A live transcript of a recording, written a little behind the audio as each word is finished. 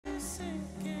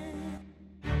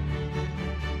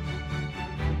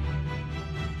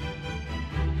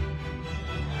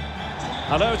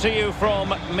Hello to you from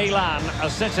Milan, a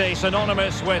city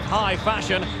synonymous with high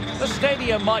fashion. The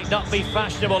stadium might not be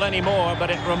fashionable anymore, but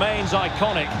it remains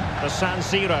iconic, the San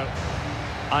Siro.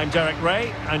 I'm Derek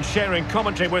Ray, and sharing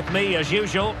commentary with me, as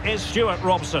usual, is Stuart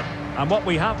Robson. And what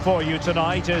we have for you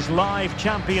tonight is live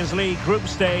Champions League group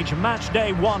stage match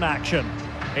day 1 action.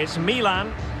 It's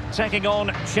Milan taking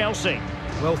on Chelsea.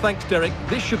 Well, thanks, Derek.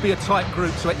 This should be a tight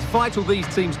group, so it's vital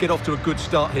these teams get off to a good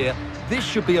start here. This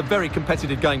should be a very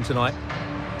competitive game tonight.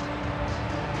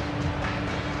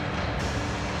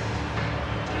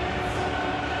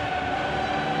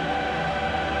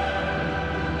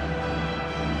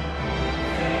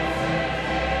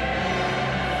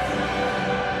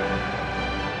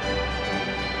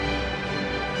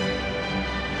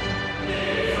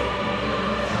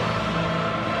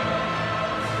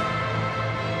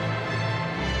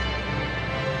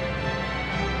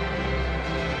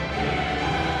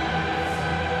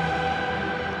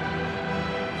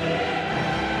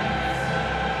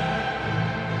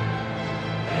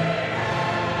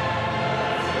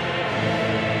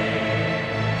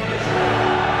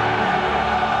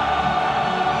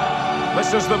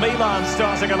 This is the Milan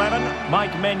starting 11.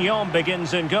 Mike Maignan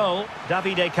begins in goal.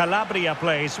 Davide Calabria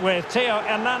plays with Theo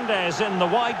Hernandez in the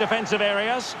wide defensive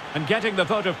areas. And getting the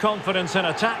vote of confidence in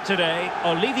attack today,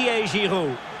 Olivier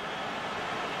Giroud.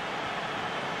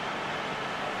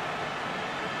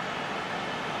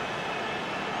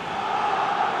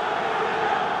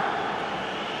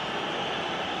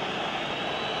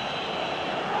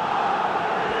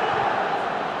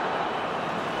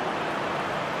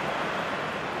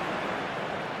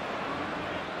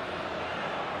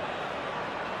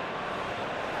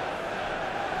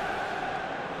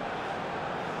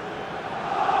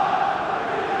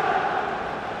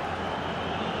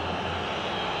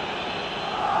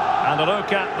 And a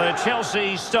look at the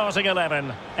Chelsea starting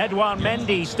 11. Edouard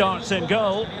Mendy starts in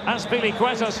goal.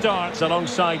 Azpilicueta starts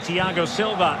alongside Thiago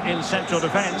Silva in central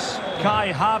defence.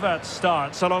 Kai Havertz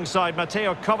starts alongside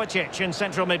Mateo Kovacic in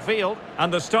central midfield.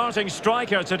 And the starting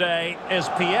striker today is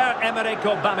Pierre-Emerick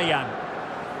Aubameyang.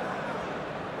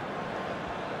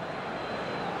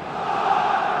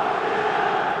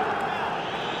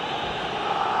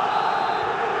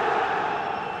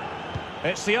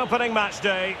 It's the opening match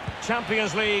day,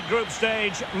 Champions League group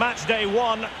stage, match day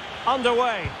 1,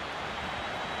 underway.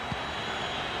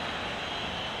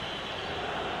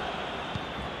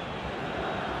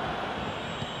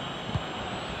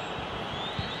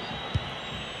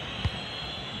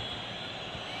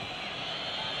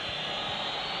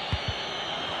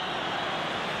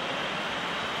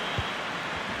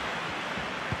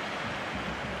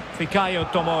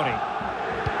 Fikayo Tomori.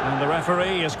 And the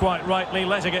referee is quite rightly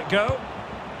letting it go.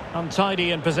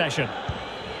 Untidy in possession.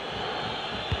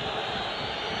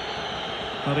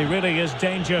 Well, he really is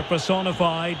danger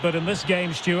personified, but in this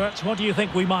game, Stuart, what do you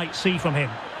think we might see from him?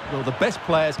 Well, the best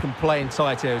players can play in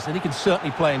tight areas, and he can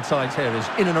certainly play in tight areas,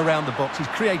 in and around the box. His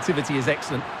creativity is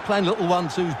excellent. Playing little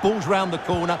 1-2s, balls round the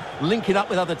corner, linking up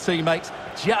with other teammates,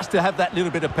 just to have that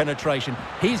little bit of penetration.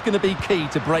 He's going to be key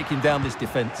to breaking down this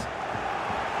defence.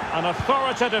 An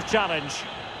authoritative challenge.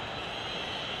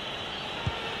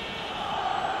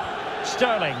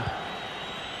 Sterling.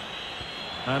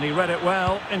 And he read it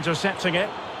well, intercepting it.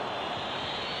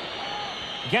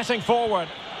 Getting forward.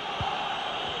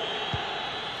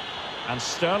 And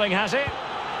Sterling has it.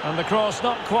 And the cross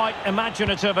not quite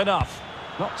imaginative enough.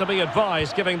 Not to be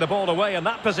advised giving the ball away in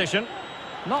that position.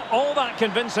 Not all that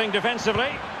convincing defensively.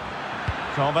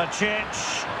 Kovacic.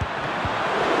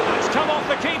 It's come off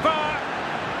the keeper.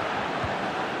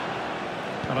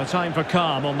 And a time for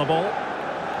calm on the ball.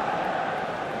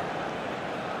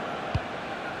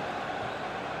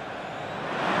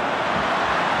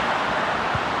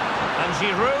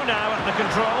 Giroud now at the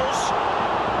controls.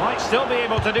 Might still be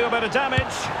able to do a bit of damage.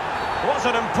 Was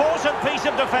an important piece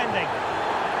of defending.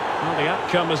 Well, the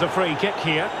outcome is a free kick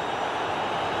here.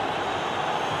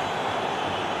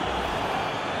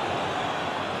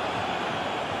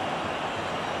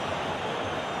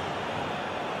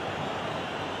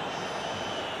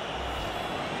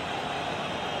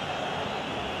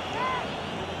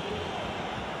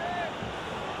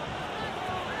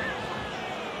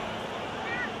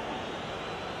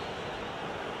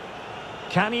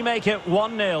 Can he make it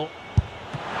 1-0?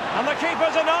 And the keeper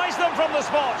denies them from the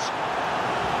spot.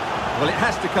 Well, it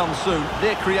has to come soon.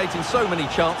 They're creating so many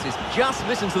chances. Just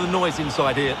listen to the noise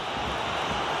inside here.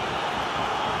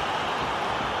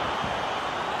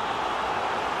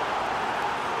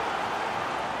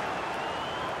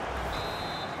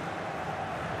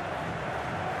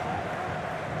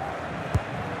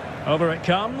 Over it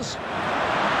comes.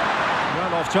 Well,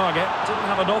 Well off target. Didn't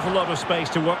have an awful lot of space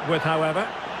to work with, however.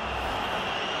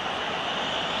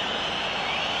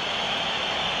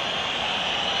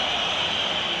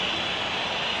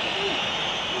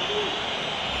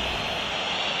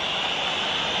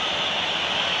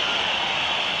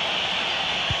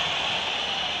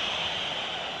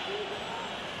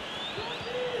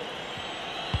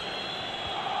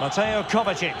 Mateo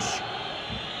Kovacic.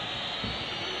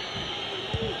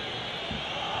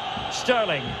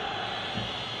 Sterling.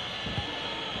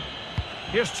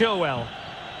 Here's Chilwell.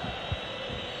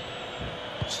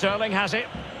 Sterling has it.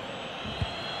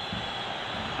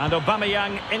 And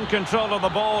Aubameyang in control of the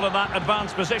ball in that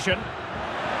advanced position.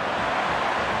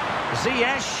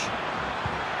 Ziyech.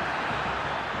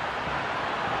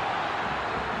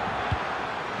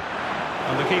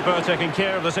 And the keeper taking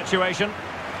care of the situation.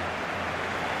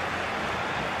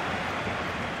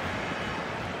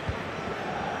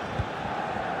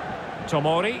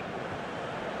 Tomori.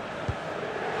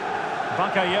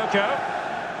 Bakayoko.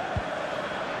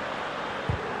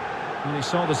 And he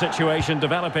saw the situation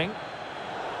developing.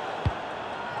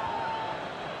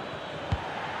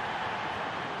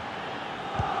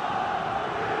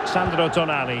 Sandro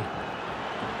Tonali.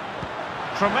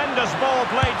 Tremendous ball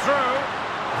played through.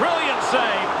 Brilliant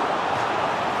save.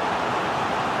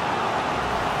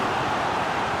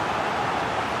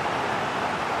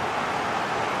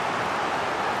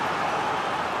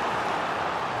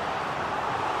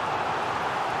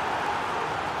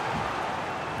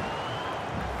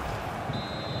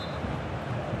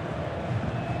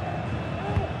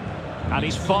 And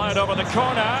he's fired over the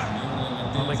corner.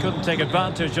 Well, they couldn't take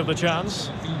advantage of the chance.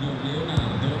 And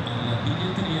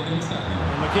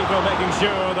the keeper making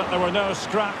sure that there were no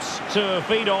scraps to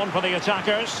feed on for the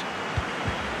attackers.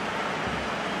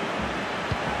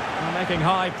 And making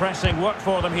high pressing work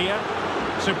for them here.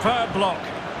 Superb block.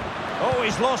 Oh,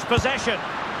 he's lost possession.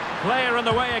 Player in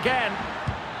the way again.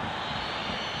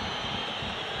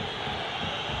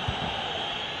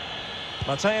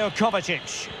 Mateo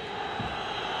Kovacic.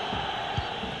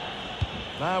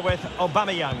 Now with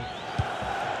Aubameyang.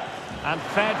 And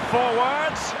fed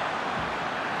forwards.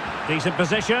 Decent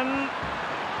position.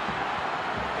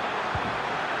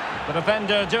 The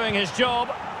defender doing his job.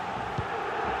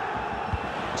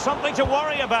 Something to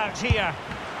worry about here.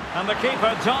 And the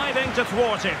keeper diving to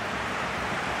thwart him.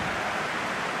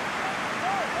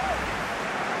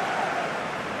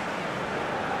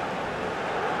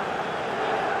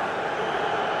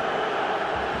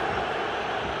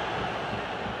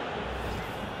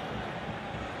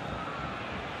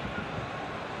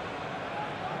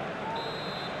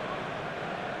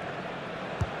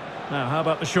 Now, how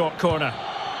about the short corner?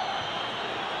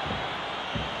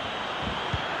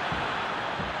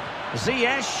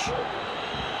 Ziyech.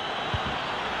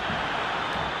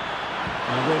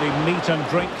 And really meat and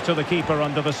drink to the keeper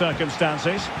under the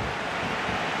circumstances.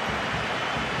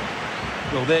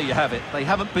 Well, there you have it. They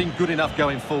haven't been good enough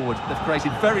going forward. They've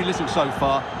created very little so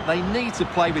far. They need to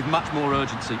play with much more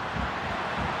urgency.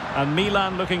 And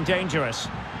Milan looking dangerous.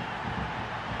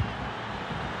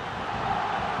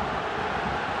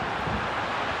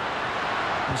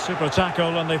 A super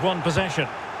tackle, and they've won possession.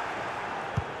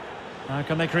 Now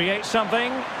can they create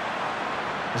something?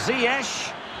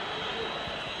 Ziyech.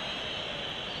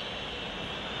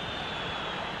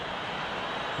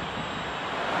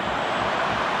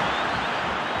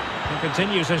 He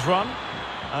continues his run.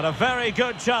 And a very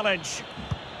good challenge.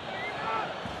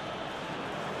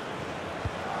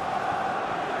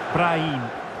 Brahim.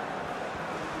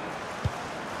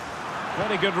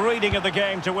 Very good reading of the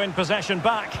game to win possession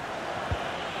back.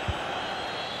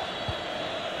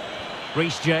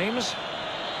 Reece James.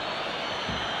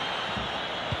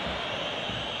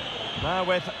 Now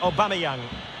with Aubameyang.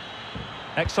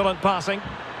 Excellent passing.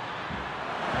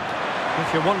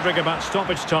 If you're wondering about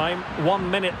stoppage time, 1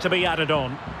 minute to be added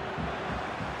on.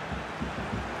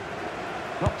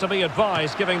 Not to be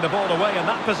advised giving the ball away in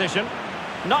that position.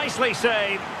 Nicely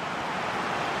saved.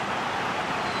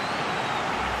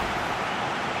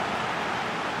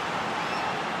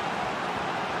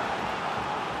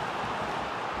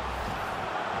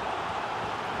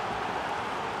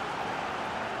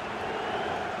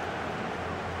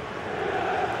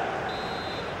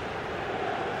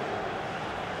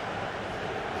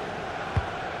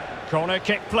 Corner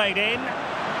kick played in.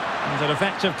 And an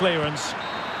effective clearance.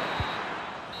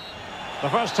 The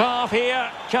first half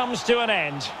here comes to an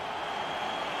end.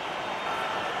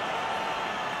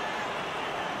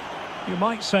 You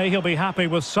might say he'll be happy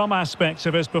with some aspects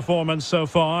of his performance so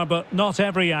far, but not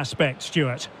every aspect,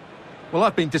 Stuart. Well,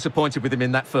 I've been disappointed with him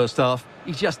in that first half.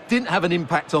 He just didn't have an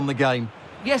impact on the game.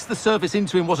 Yes, the service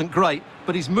into him wasn't great,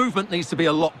 but his movement needs to be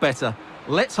a lot better.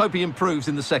 Let's hope he improves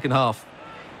in the second half.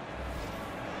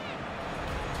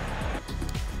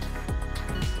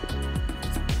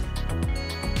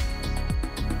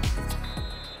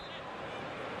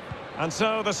 And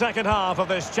so the second half of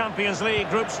this Champions League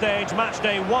group stage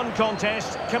matchday 1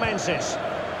 contest commences.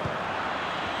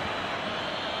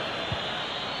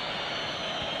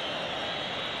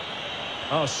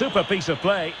 Oh, super piece of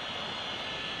play.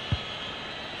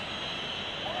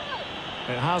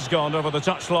 It has gone over the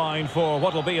touchline for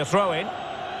what will be a throw-in.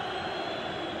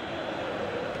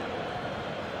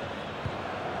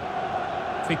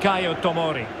 Fikayo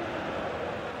Tomori.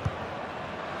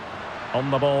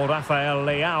 On the ball, Rafael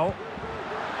Leao.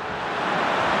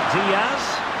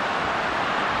 Diaz.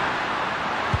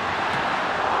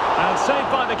 And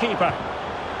saved by the keeper.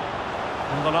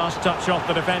 And the last touch off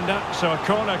the defender, so a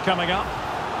corner coming up.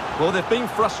 Well, they've been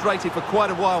frustrated for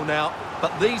quite a while now,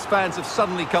 but these fans have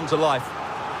suddenly come to life.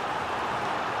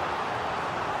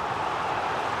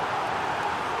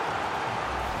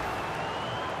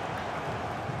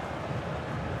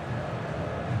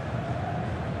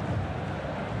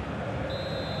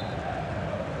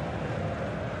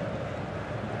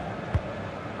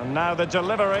 And now the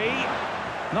delivery.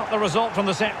 Not the result from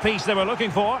the set piece they were looking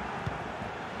for.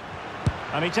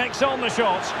 And he takes on the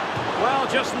shot. Well,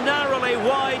 just narrowly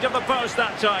wide of the post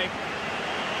that time.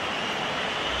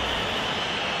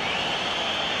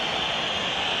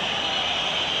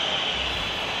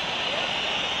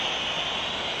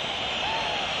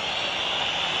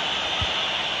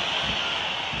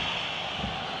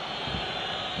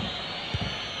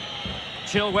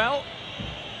 Chilwell.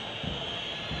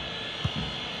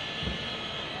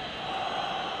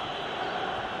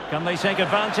 Can they take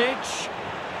advantage?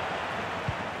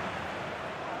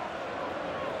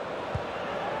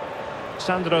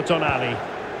 Sandro Tonali.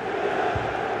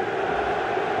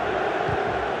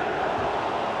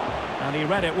 And he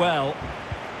read it well.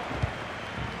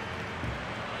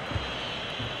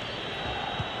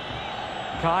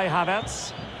 Kai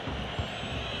Havertz.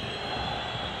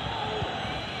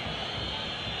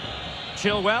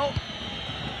 Chilwell.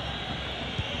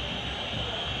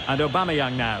 And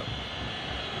Aubameyang now.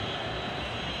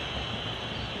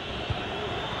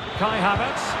 Kai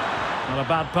Havertz. Not a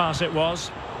bad pass it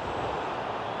was.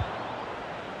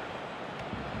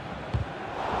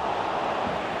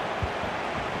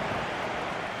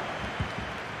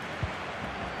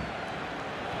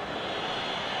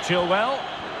 Chilwell.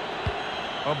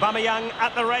 Aubameyang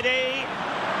at the ready.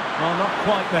 Well, not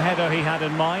quite the header he had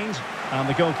in mind. And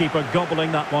the goalkeeper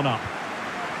gobbling that one up.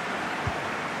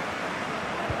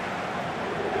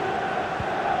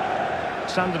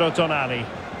 Sandro Tonali.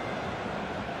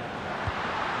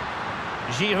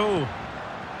 Giroud.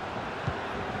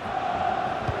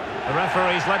 The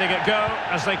referee's letting it go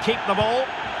as they keep the ball.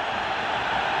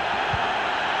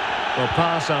 Well,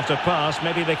 pass after pass,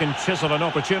 maybe they can chisel an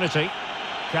opportunity.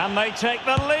 Can they take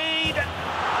the lead?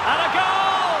 And a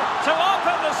goal to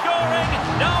open the scoring.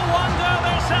 No wonder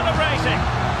they're celebrating.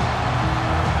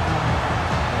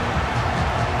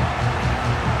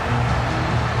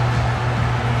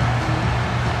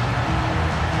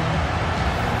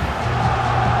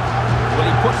 Well,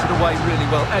 he puts it away really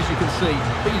well, as you can see.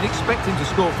 But you'd expect him to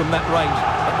score from that range.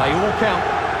 But they all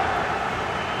count.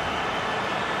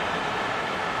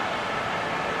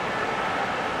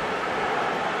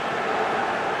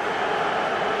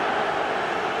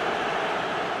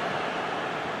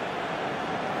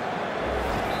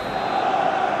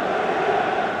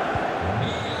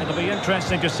 It'll be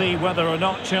interesting to see whether or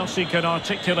not Chelsea can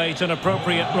articulate an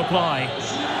appropriate reply.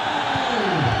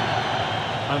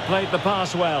 And played the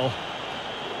pass well.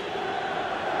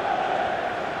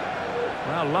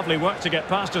 Well, lovely work to get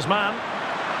past his man.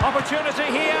 Opportunity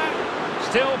here.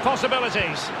 Still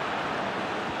possibilities.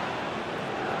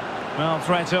 Well,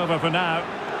 threat over for now.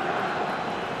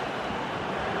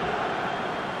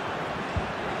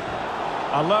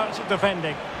 Alert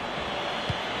defending.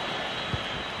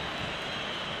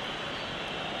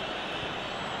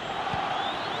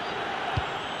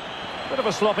 Bit of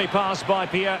a sloppy pass by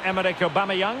Pierre-Emerick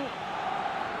Aubameyang.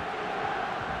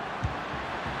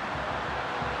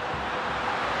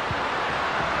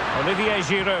 Olivier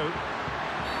Giroud.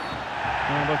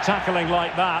 And with tackling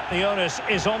like that, the onus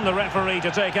is on the referee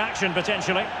to take action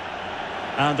potentially.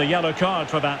 And a yellow card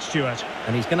for that, Stuart.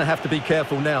 And he's going to have to be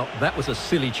careful now. That was a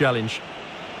silly challenge.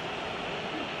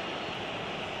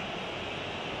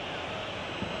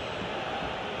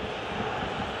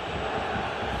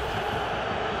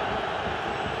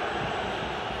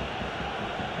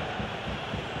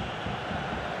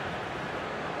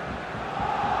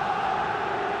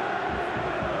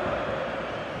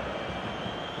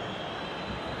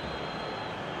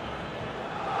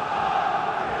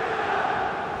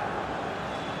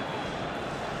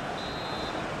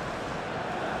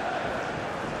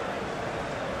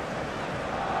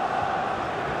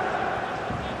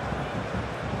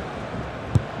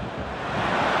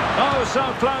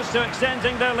 so close to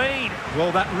extending their lead.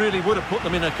 Well, that really would have put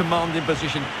them in a commanding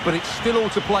position, but it's still all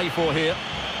to play for here.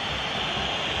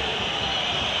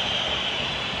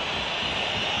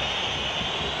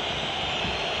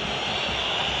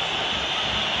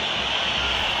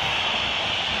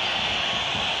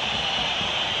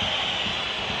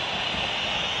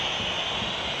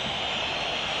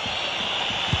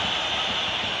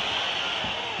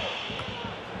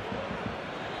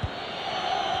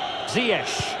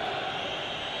 Ziyech.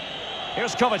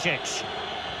 Here's Kovacic.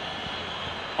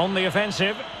 On the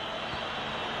offensive.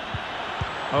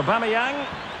 Aubameyang.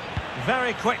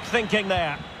 Very quick thinking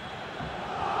there.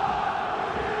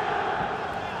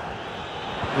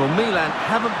 Well, Milan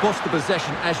haven't bossed the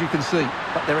possession, as you can see,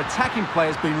 but their attacking play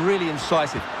has been really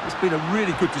incisive. It's been a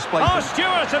really good display. Oh,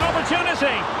 Stewart, an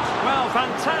opportunity. Well,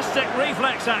 fantastic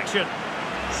reflex action.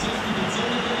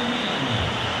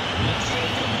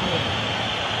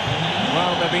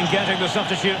 Well, they've been getting the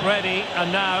substitute ready,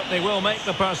 and now they will make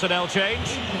the personnel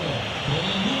change.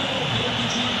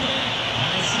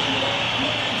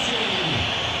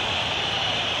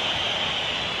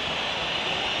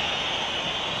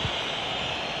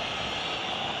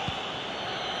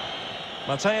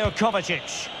 Mateo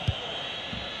Kovacic.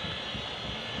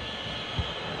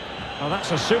 Well,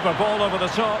 that's a super ball over the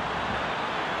top.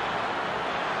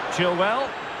 Chilwell.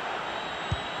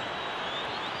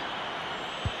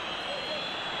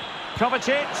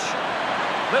 Kovacic.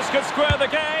 This could square the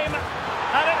game,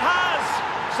 and it has.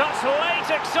 Such late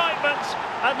excitement,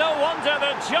 and no wonder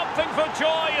they're jumping for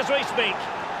joy as we speak.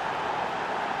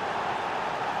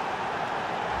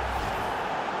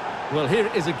 Well, here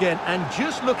it is again, and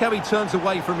just look how he turns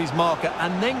away from his marker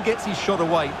and then gets his shot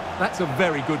away. That's a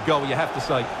very good goal, you have to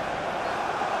say.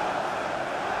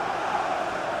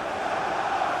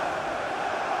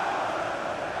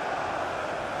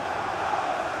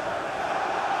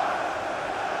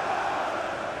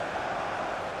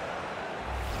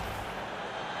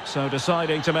 So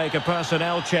deciding to make a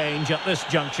personnel change at this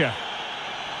juncture.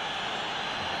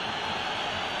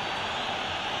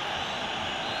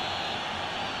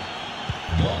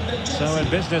 So in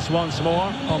business once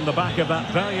more on the back of that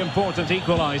very important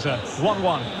equaliser.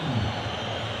 1-1.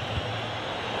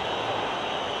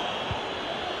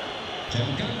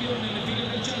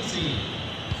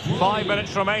 Five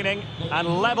minutes remaining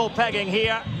and level pegging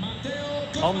here.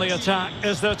 On the attack,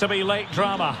 is there to be late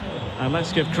drama? And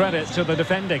let's give credit to the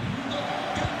defending.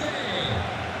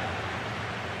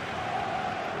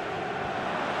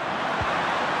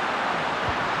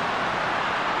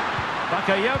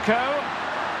 Bakayoko.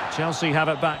 Chelsea have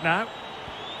it back now.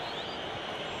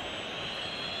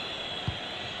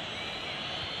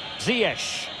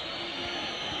 Ziyech.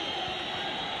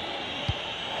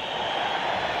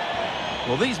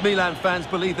 Well, these Milan fans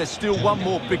believe there's still one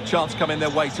more big chance coming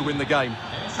their way to win the game.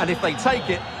 And if they take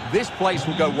it, this place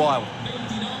will go wild.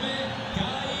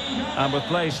 And with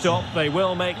play stopped, they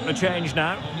will make the change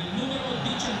now.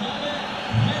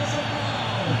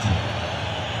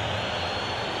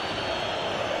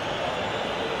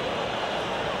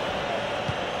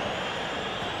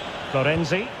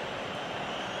 Florenzi.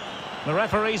 The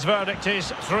referee's verdict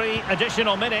is 3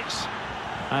 additional minutes.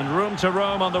 And room to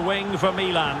roam on the wing for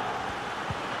Milan.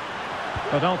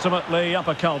 But ultimately up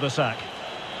a cul-de-sac.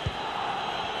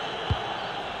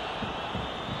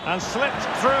 And slipped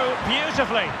through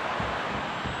beautifully.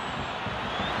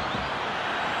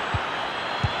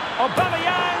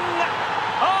 Aubameyang!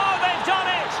 Oh, they've done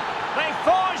it! They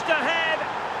forged ahead,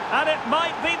 and it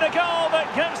might be the goal that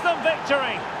gives them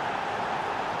victory.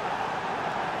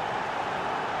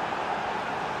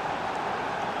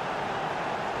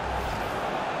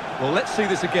 Well, let's see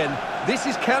this again. This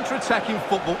is counter-attacking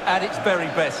football at its very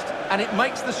best, and it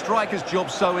makes the striker's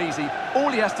job so easy. All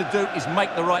he has to do is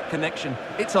make the right connection.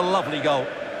 It's a lovely goal.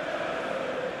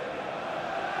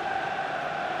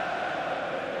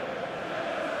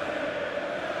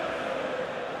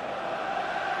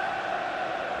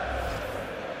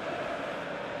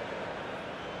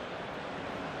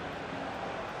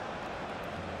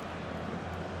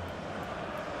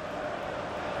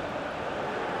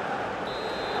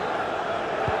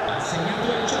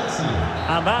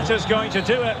 And that is going to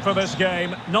do it for this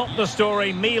game. Not the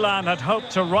story Milan had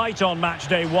hoped to write on match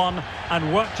day 1,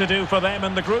 and work to do for them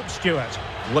in the group, Stuart.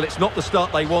 Well, it's not the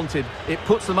start they wanted. It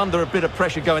puts them under a bit of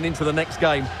pressure going into the next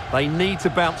game. They need to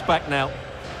bounce back now.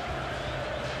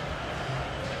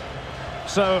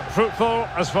 So, fruitful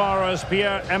as far as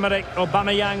Pierre-Emerick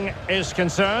Aubameyang is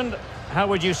concerned. How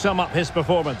would you sum up his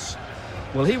performance?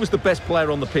 Well, he was the best player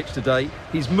on the pitch today.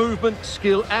 His movement,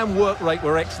 skill and work rate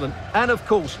were excellent. And, of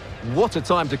course, what a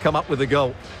time to come up with a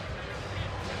goal.